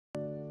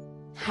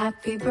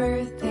Happy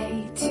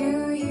birthday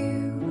to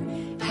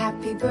you.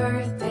 Happy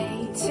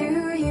birthday to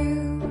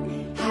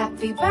you.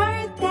 Happy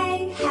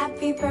birthday,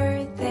 happy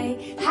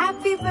birthday,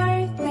 happy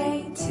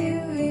birthday to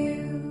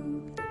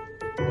you.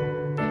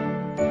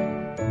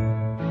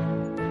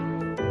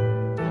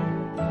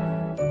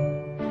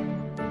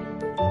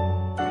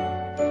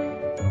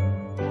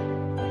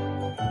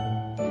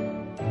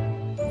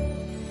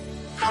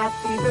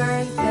 Happy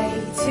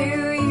birthday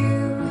to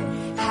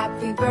you.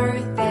 Happy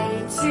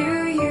birthday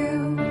to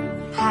you.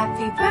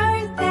 Happy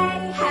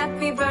birthday,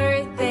 happy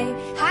birthday,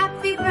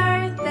 happy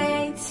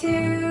birthday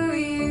to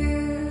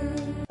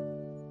you.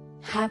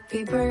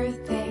 Happy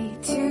birthday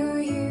to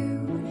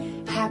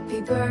you.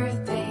 Happy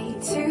birthday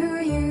to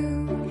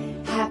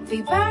you.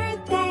 Happy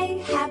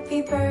birthday,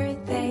 happy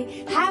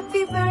birthday,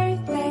 happy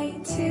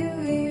birthday to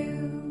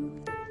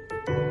you.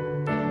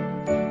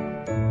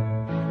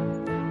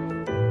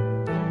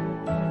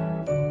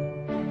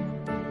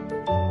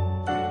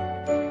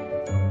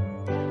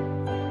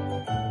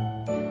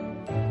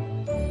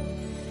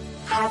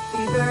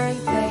 Happy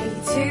birthday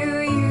to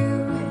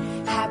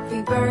you.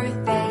 Happy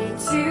birthday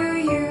to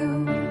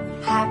you.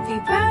 Happy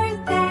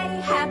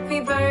birthday,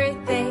 happy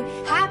birthday,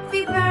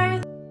 happy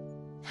birthday.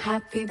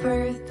 Happy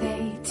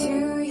birthday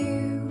to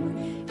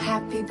you.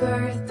 Happy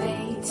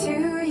birthday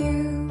to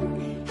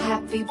you.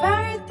 Happy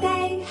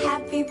birthday,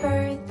 happy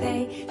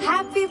birthday,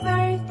 happy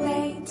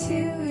birthday to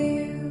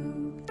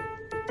you.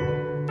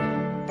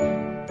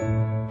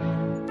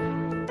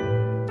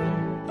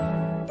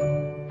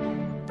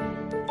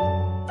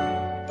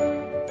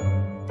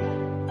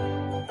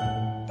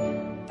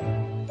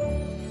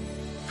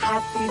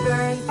 Happy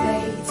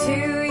birthday to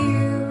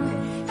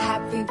you.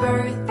 Happy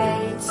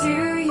birthday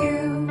to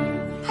you.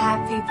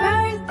 Happy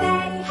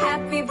birthday,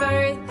 happy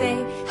birthday,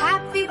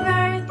 happy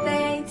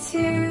birthday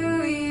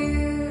to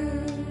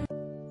you.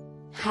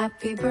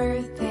 Happy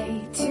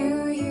birthday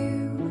to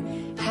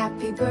you.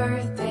 Happy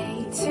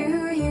birthday to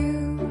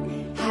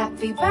you.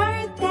 Happy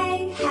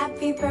birthday,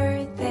 happy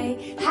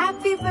birthday,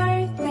 happy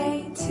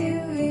birthday to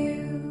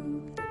you.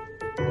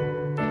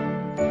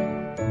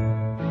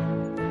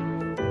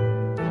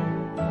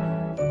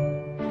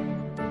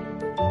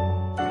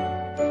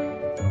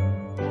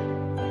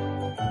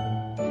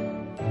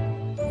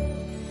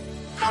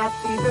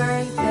 Happy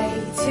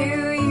birthday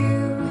to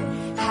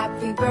you.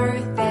 Happy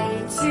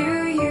birthday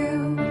to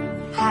you.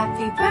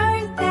 Happy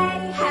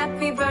birthday,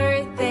 happy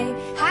birthday,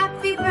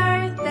 happy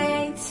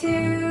birthday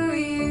to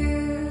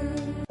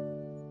you.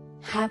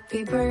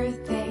 Happy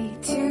birthday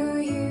to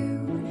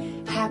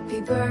you.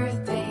 Happy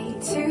birthday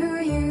to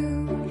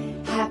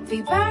you.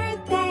 Happy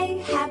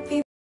birthday, happy